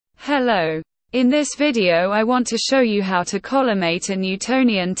Hello. In this video I want to show you how to collimate a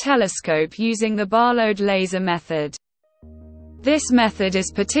Newtonian telescope using the barlowed laser method. This method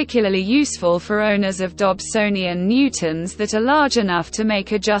is particularly useful for owners of Dobsonian Newtons that are large enough to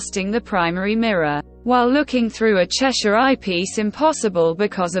make adjusting the primary mirror, while looking through a Cheshire eyepiece impossible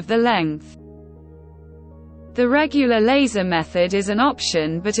because of the length. The regular laser method is an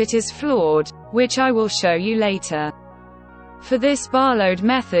option, but it is flawed, which I will show you later. For this barlowed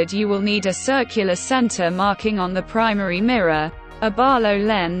method you will need a circular center marking on the primary mirror, a Barlow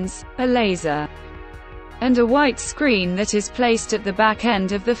lens, a laser, and a white screen that is placed at the back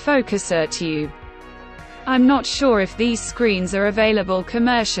end of the focuser tube. I'm not sure if these screens are available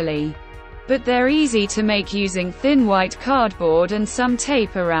commercially, but they're easy to make using thin white cardboard and some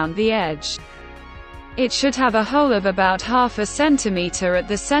tape around the edge. It should have a hole of about 1/2 centimeter at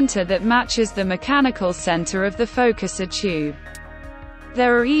the center that matches the mechanical center of the focuser tube.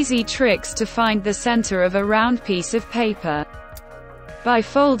 There are easy tricks to find the center of a round piece of paper by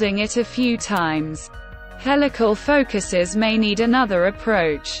folding it a few times. Helical focuses may need another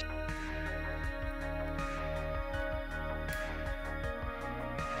approach.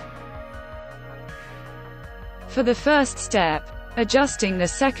 For the first step, adjusting the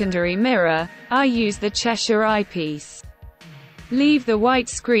secondary mirror, I use the Cheshire eyepiece. Leave the white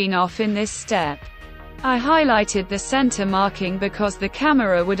screen off in this step. I highlighted the center marking because the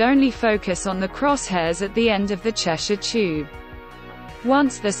camera would only focus on the crosshairs at the end of the Cheshire tube.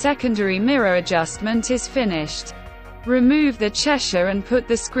 Once the secondary mirror adjustment is finished, remove the Cheshire and put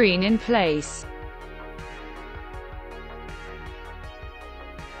the screen in place.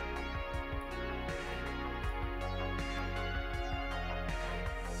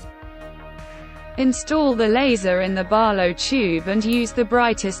 Install the laser in the Barlow tube and use the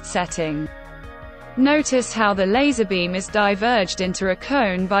brightest setting. Notice how the laser beam is diverged into a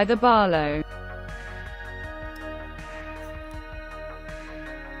cone by the Barlow.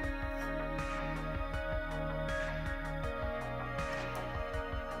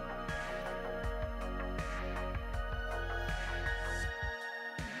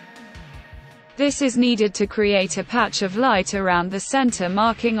 This is needed to create a patch of light around the center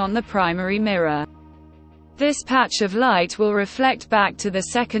marking on the primary mirror. This patch of light will reflect back to the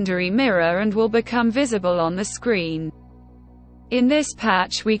secondary mirror and will become visible on the screen. In this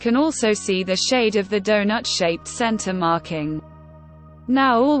patch we can also see the shade of the donut-shaped center marking.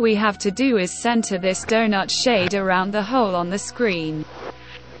 Now all we have to do is center this donut shade around the hole on the screen.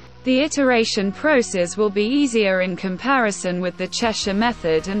 The iteration process will be easier in comparison with the Cheshire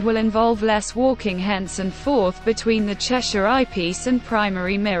method and will involve less walking hence and forth between the Cheshire eyepiece and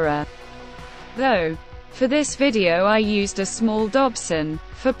primary mirror. Though, for this video I used a small Dobson,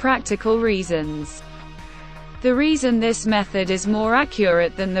 for practical reasons. The reason this method is more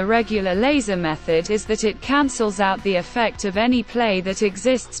accurate than the regular laser method is that it cancels out the effect of any play that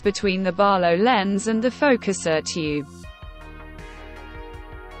exists between the Barlow lens and the focuser tube.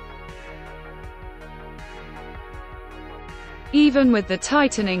 Even with the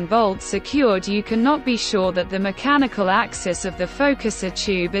tightening bolt secured, you cannot be sure that the mechanical axis of the focuser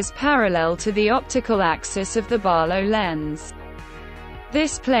tube is parallel to the optical axis of the Barlow lens.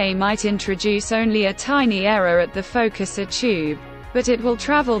 This play might introduce only a tiny error at the focuser tube, but it will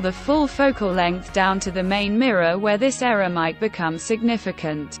travel the full focal length down to the main mirror where this error might become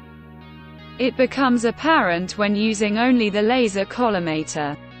significant. It becomes apparent when using only the laser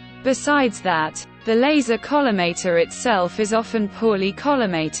collimator. Besides that, the laser collimator itself is often poorly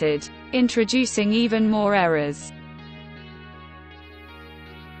collimated, introducing even more errors.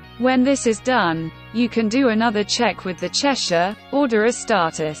 When this is done, you can do another check with the Cheshire, order a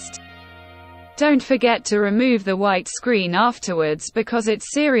statist. Don't forget to remove the white screen afterwards because it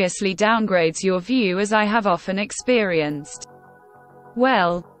seriously downgrades your view, as I have often experienced.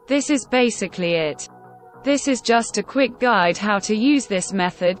 Well, this is basically it. This is just a quick guide how to use this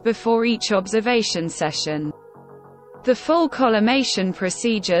method before each observation session. The full collimation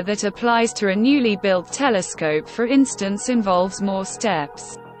procedure that applies to a newly built telescope, for instance, involves more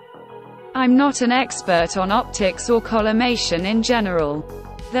steps. I'm not an expert on optics or collimation in general.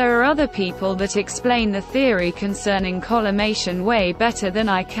 There are other people that explain the theory concerning collimation way better than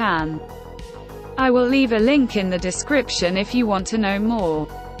I can. I will leave a link in the description if you want to know more.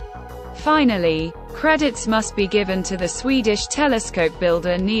 Finally, credits must be given to the Swedish telescope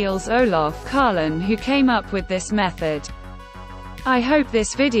builder Niels Olof Karlén, who came up with this method. I hope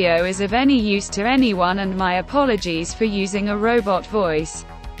this video is of any use to anyone, and my apologies for using a robot voice.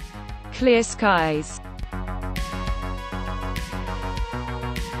 Clear skies.